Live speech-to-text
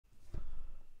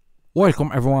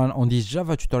Welcome everyone on this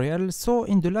Java tutorial. So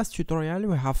in the last tutorial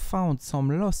we have found some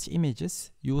lost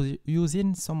images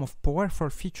using some of powerful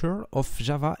feature of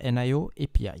Java NIO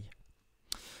API.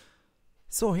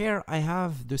 So here I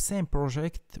have the same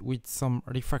project with some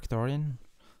refactoring.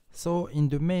 So in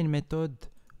the main method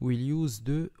we'll use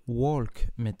the walk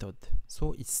method.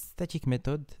 So it's static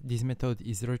method. This method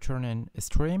is returning a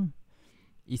stream.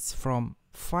 It's from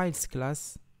files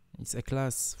class. It's a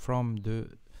class from the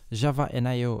Java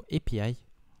NIO API,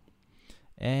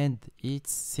 and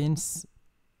it's since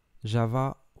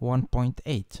Java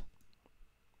 1.8.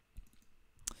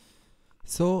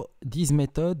 So this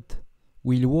method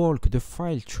will walk the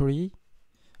file tree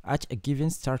at a given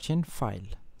starting file.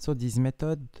 So this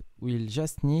method will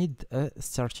just need a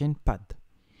starting pad.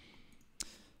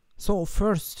 So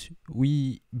first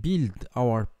we build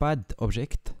our pad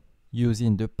object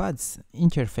using the pads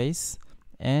interface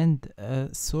and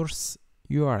a source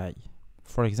URI.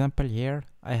 For example, here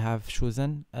I have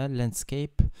chosen a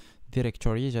landscape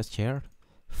directory just here,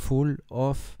 full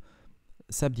of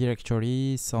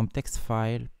subdirectories, some text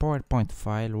file, PowerPoint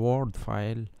file, Word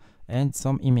file, and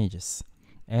some images.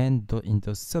 And in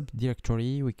the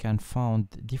subdirectory we can find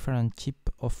different type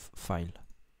of file.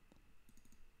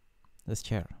 Just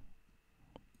here.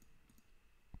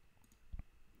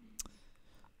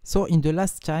 So in the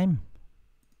last time,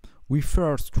 we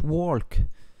first walk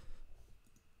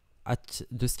at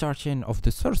the starting of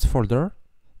the source folder.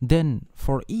 Then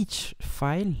for each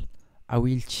file I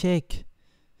will check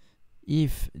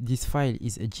if this file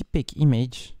is a JPEG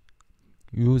image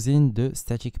using the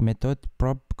static method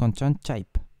prop content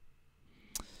type.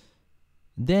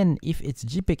 Then if it's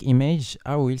JPEG image,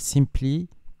 I will simply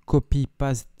copy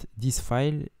paste this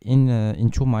file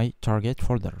into my target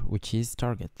folder, which is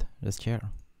target just here.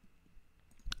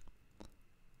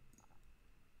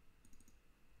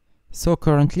 So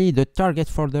currently the target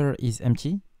folder is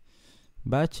empty,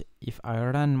 but if I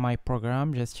run my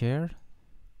program just here,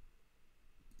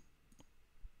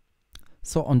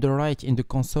 so on the right in the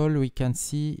console we can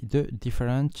see the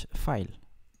different file.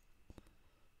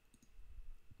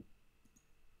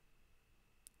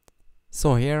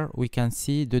 So here we can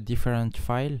see the different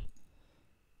file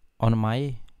on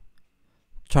my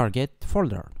target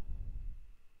folder.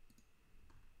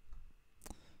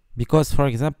 Because, for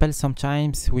example,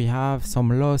 sometimes we have some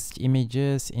lost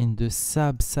images in the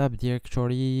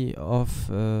subdirectory of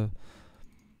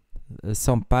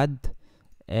some pad,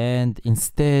 and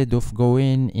instead of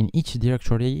going in each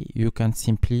directory, you can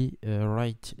simply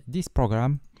write this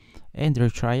program and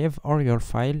retrieve all your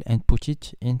file and put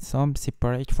it in some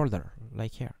separate folder,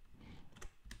 like here.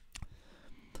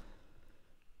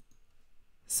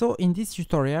 So in this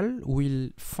tutorial,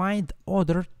 we'll find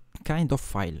other kind of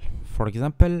file, for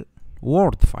example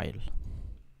Word file.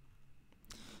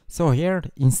 So here,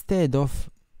 instead of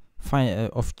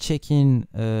checking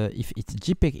if it's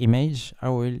JPEG image, I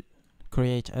will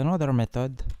create another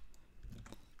method.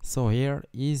 So here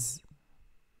is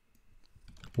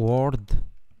Word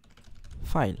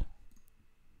file.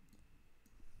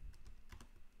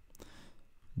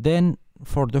 Then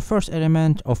for the first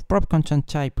element of prop content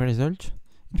type result,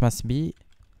 it must be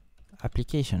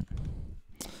application.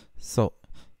 So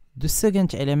the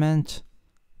second element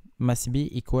must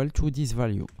be equal to this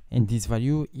value, and this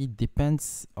value, it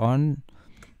depends on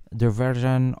the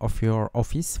version of your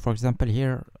Office. For example,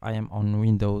 here I am on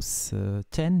Windows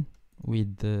 10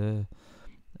 with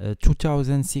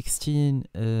 2016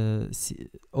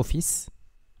 Office,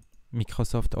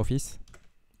 Microsoft Office.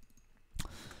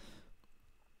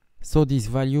 So this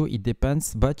value, it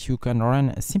depends, but you can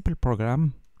run a simple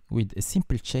program with a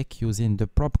simple check using the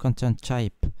prop content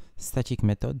type static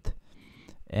method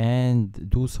and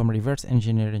do some reverse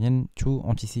engineering to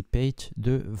anticipate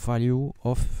the value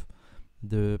of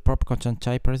the prop content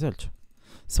type result.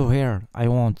 So here I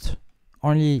want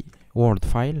only Word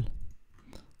file.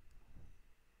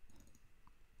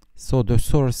 So the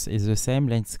source is the same,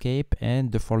 landscape,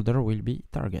 and the folder will be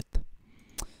target.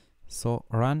 So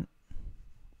run.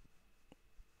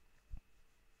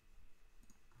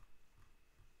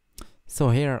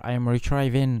 So here I am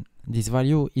retrieving this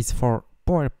value is for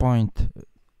PowerPoint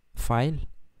file.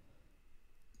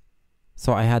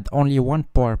 So I had only one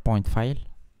PowerPoint file,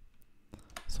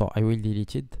 so I will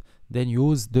delete it. Then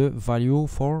use the value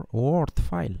for Word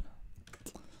file.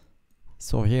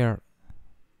 So here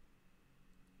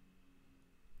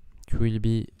it will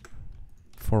be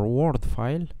for Word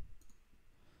file.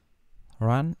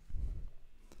 Run.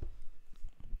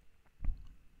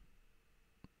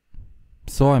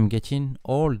 So I'm getting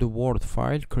all the Word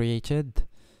file created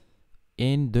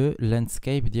in the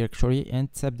landscape directory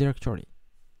and subdirectory.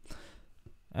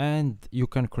 and you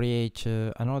can create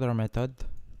another method.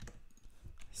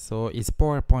 So is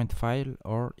PowerPoint file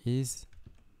or is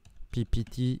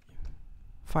PPT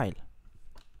file.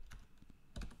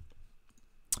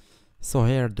 So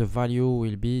here the value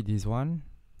will be this one.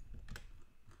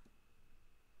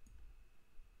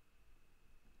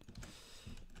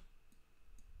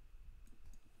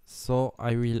 So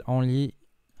I will only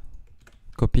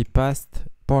copy paste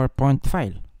PowerPoint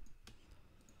file.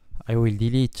 I will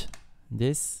delete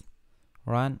this,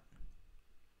 run,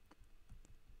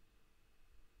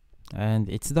 and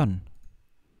it's done.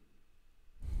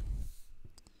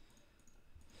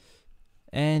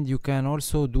 And you can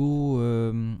also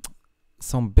do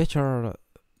some better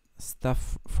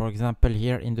stuff. For example,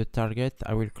 here in the target,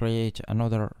 I will create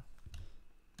another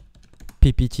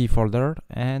PPT folder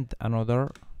and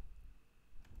another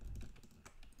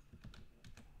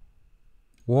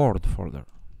Word folder.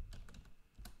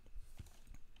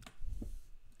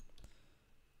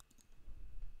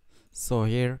 So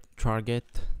here,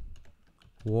 target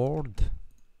Word.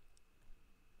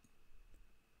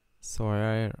 So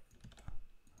here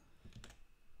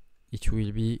it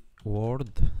will be Word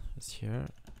here,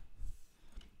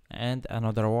 and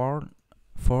another one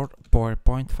for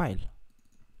PowerPoint file.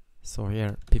 So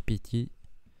here PPT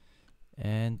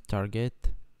and target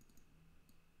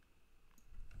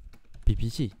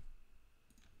PPT.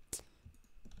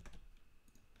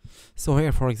 So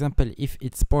here, for example, if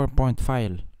it's PowerPoint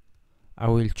file, I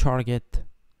will target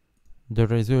the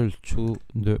result to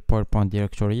the PowerPoint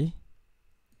directory,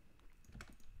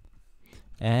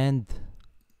 and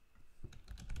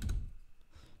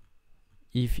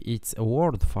if it's a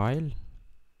Word file,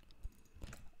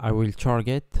 I will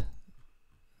target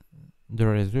the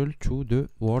result to the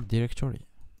Word directory.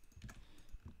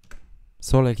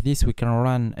 So like this, we can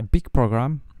run a big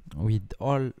program with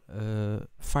all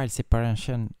file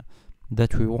separation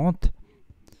that we want,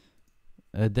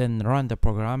 then run the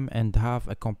program and have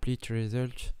a complete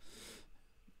result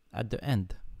at the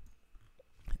end.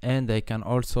 And I can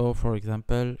also, for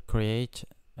example, create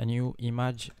a new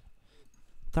image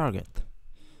target.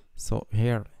 So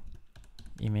here,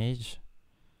 image,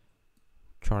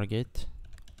 target,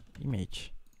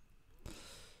 image.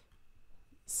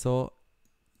 So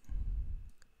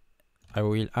I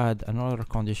will add another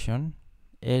condition,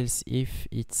 else if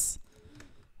it's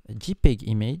a JPEG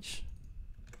image,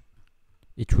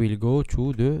 it will go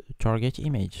to the target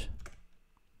image.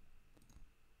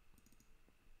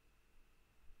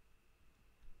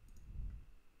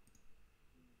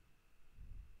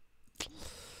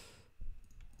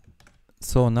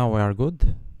 So now we are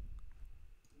good.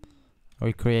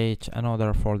 We create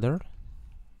another folder,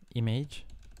 image.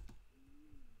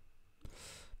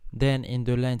 Then in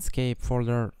the landscape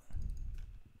folder,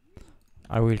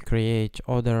 I will create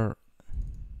other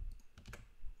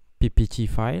PPT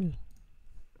file,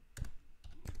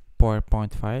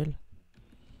 PowerPoint file.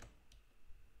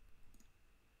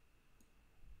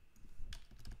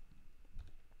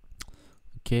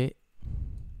 Okay.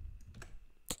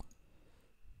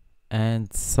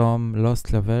 And some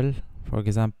lost level, for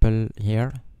example,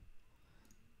 here.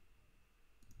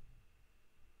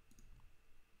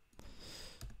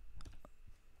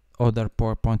 Other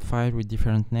PowerPoint file with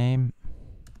different name.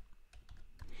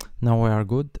 Now we are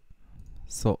good.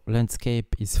 So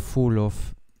landscape is full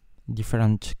of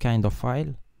different kind of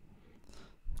file.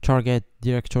 Target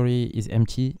directory is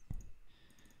empty.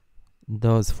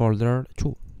 Those folder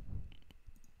too.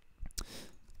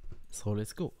 So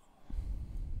let's go.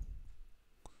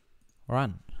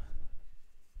 Run.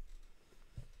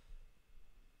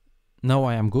 Now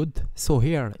I am good. So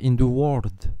here in the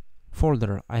Word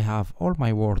folder, I have all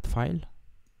my Word file.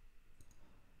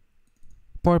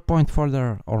 PowerPoint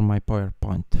folder or my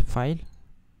PowerPoint file.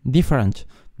 Different,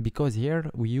 because here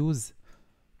we use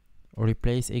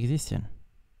replace existing.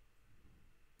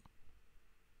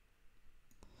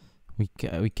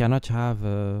 We cannot have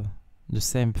the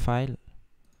same file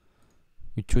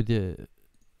with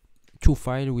two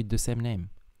files with the same name.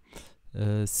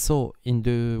 So in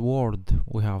the Word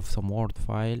we have some Word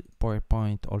file,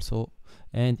 PowerPoint also,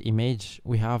 and image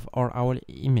we have our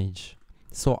image.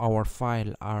 So our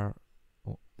files are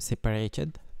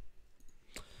separated,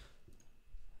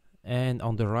 and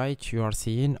on the right you are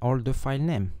seeing all the file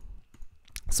name.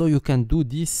 So you can do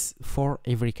this for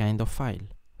every kind of file.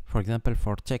 For example,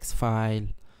 for text file,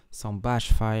 some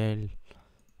bash file,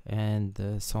 and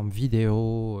some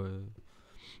video.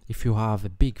 If you have a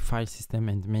big file system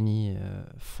and many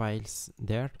files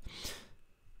there.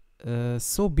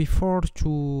 So before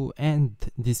to end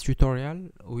this tutorial,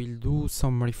 we'll do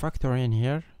some refactoring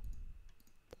here.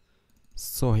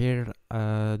 So here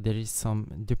there is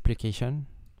some duplication.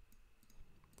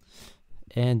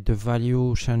 and the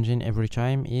value changing every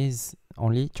time is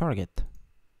only target.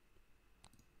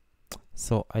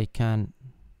 So I can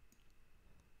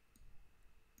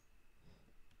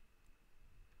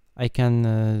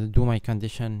do my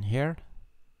condition here.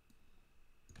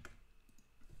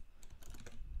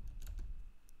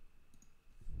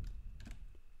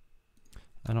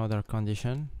 Another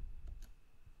condition,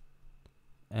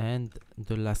 and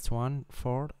the last one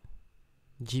for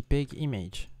JPEG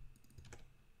image.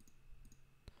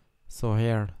 So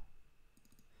here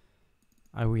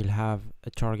I will have a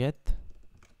target.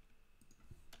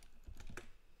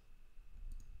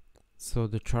 So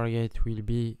the target will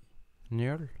be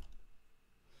null,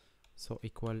 so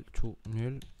equal to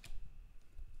null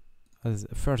as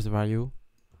first value.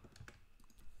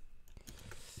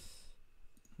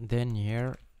 Then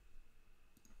here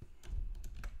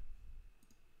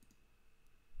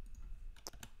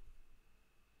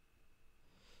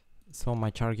so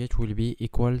my target will be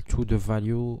equal to the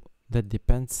value that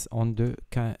depends on the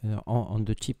on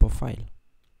the type of file.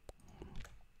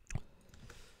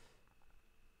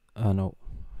 No,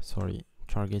 sorry,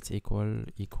 targets equal.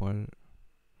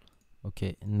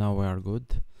 Okay, now we are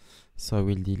good. So I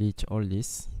will delete all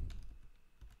this.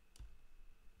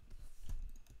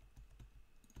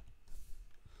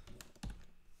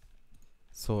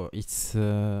 So it's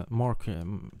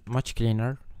much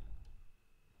cleaner.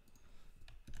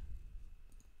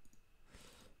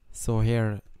 So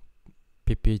here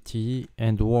ppt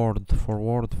and word for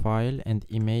word file and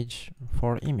image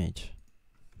for image,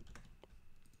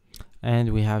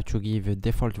 and we have to give a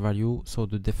default value. So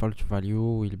the default value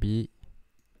will be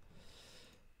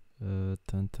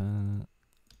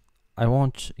I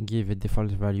won't give a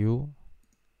default value,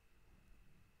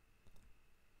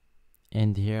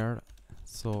 and here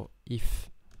so if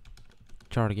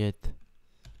target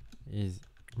is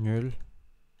null,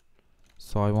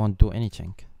 so I won't do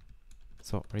anything,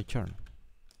 so return.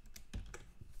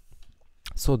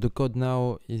 So the code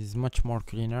now is much more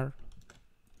cleaner.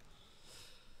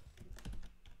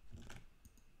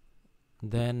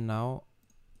 Then now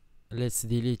let's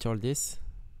delete all this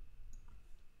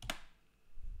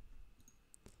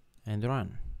and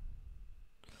run.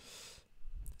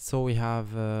 So we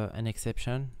have an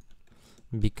exception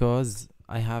because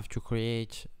I have to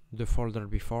create the folder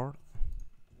before.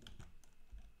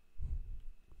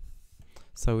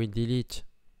 So we delete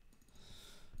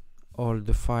all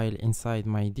the file inside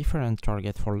my different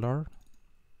target folder.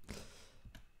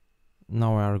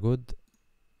 Now we are good.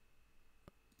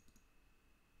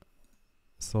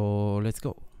 So let's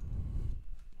go.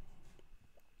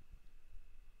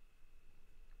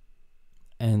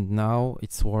 And now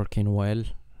it's working well.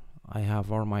 I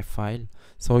have all my file.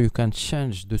 So you can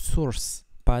change the source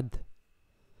pad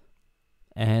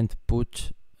and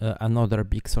put another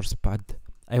big source pad.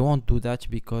 I won't do that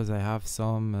because I have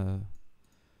some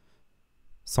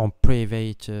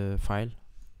private file.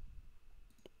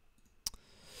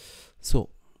 So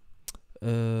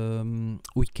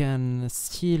we can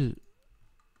still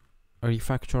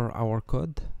refactor our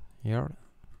code here.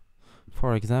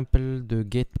 For example, the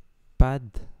get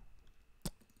pad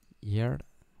here.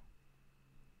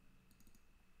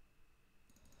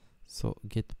 So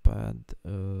get pad,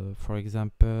 for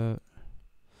example,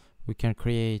 we can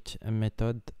create a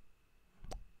method.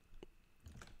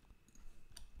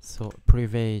 So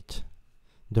private,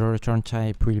 the return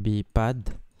type will be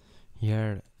pad.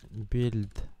 Here build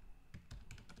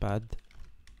pad.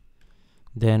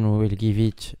 Then we will give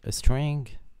it a string.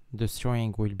 The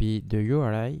string will be the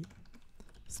URI.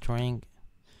 String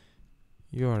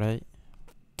URI.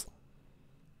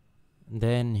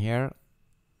 Then here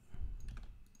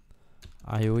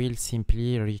I will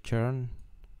simply return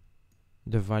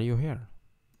the value here.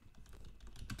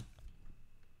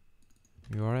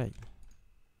 URI.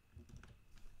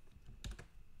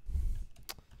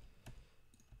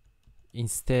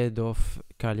 Instead of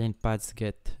calling pads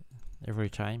get every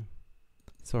time.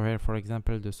 So here, for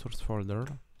example, the source folder.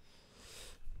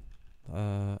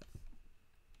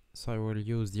 So I will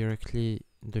use directly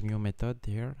the new method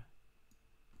here.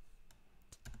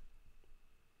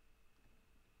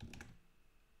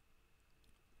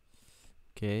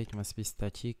 Okay, it must be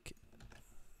static.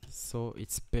 So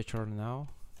it's better now.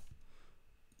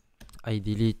 I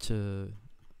delete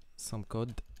some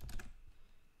code.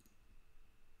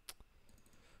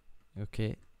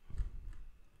 Okay,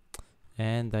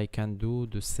 and I can do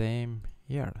the same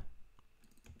here.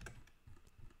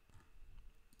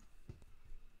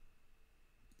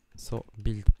 So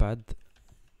build pad,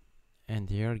 and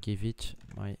here give it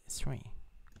my string.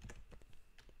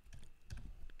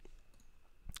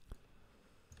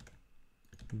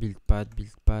 Build pad,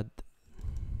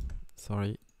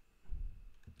 sorry,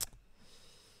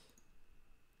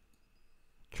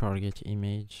 target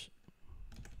image.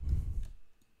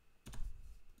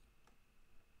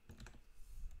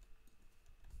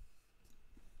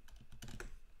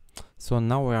 So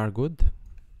now we are good.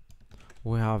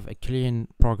 We have a clean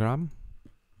program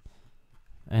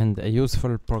and a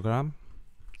useful program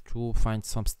to find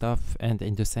some stuff, and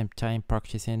in the same time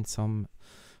practicing some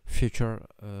feature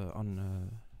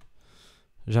on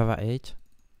Java 8.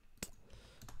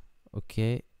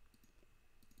 Okay,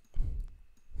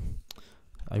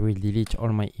 I will delete all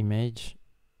my image.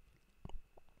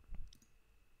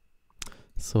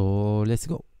 So let's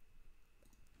go.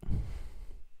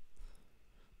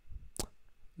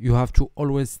 You have to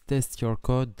always test your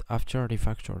code after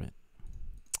refactoring.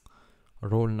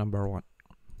 Rule number 1.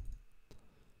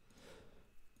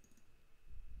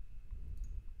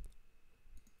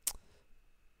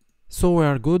 So we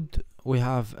are good. We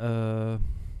have a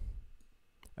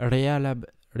reliable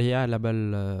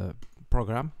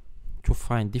program to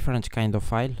find different kind of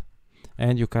file,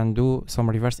 and you can do some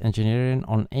reverse engineering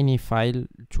on any file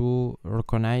to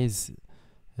recognize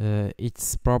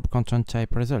its proper content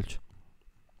type result.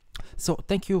 So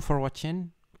thank you for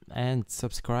watching, and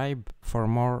subscribe for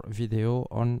more video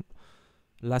on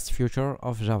last feature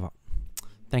of Java.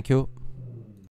 Thank you.